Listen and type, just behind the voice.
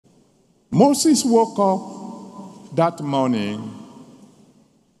Moses woke up that morning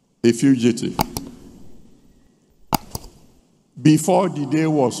a fugitive. Before the day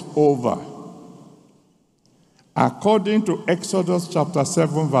was over, according to Exodus chapter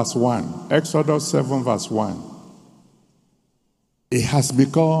 7 verse 1, Exodus 7 verse 1, he has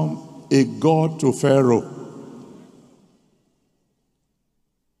become a god to Pharaoh.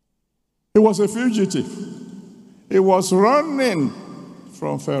 He was a fugitive. He was running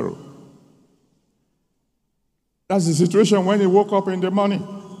from Pharaoh. That's the situation when he woke up in the morning.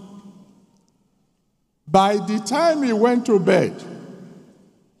 By the time he went to bed,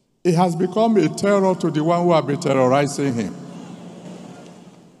 he has become a terror to the one who has been terrorizing him.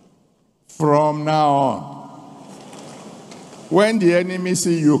 From now on, when the enemy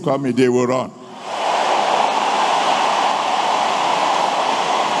see you coming, they will run.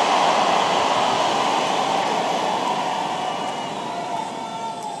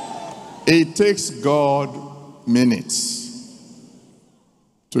 It takes God minutes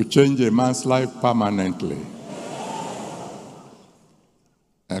to change a man's life permanently.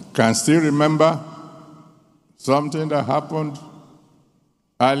 I can still remember something that happened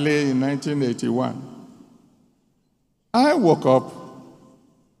early in 1981. I woke up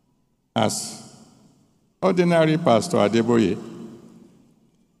as ordinary pastor Adeboye.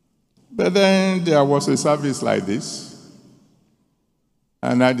 But then there was a service like this.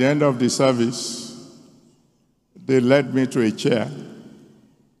 And at the end of the service, they led me to a chair.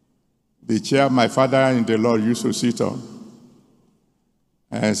 The chair my father in the Lord used to sit on.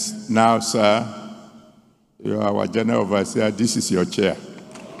 And now, sir, you are our general overseer, this is your chair.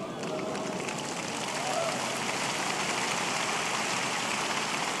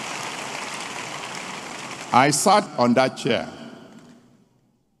 I sat on that chair.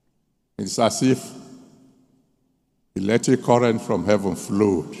 It's as if electric current from heaven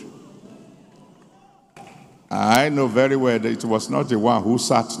flowed. I know very well that it was not the one who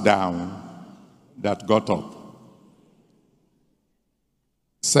sat down that got up.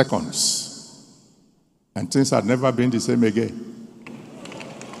 Seconds. And things had never been the same again.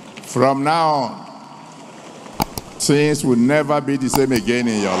 From now on, things will never be the same again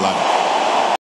in your life.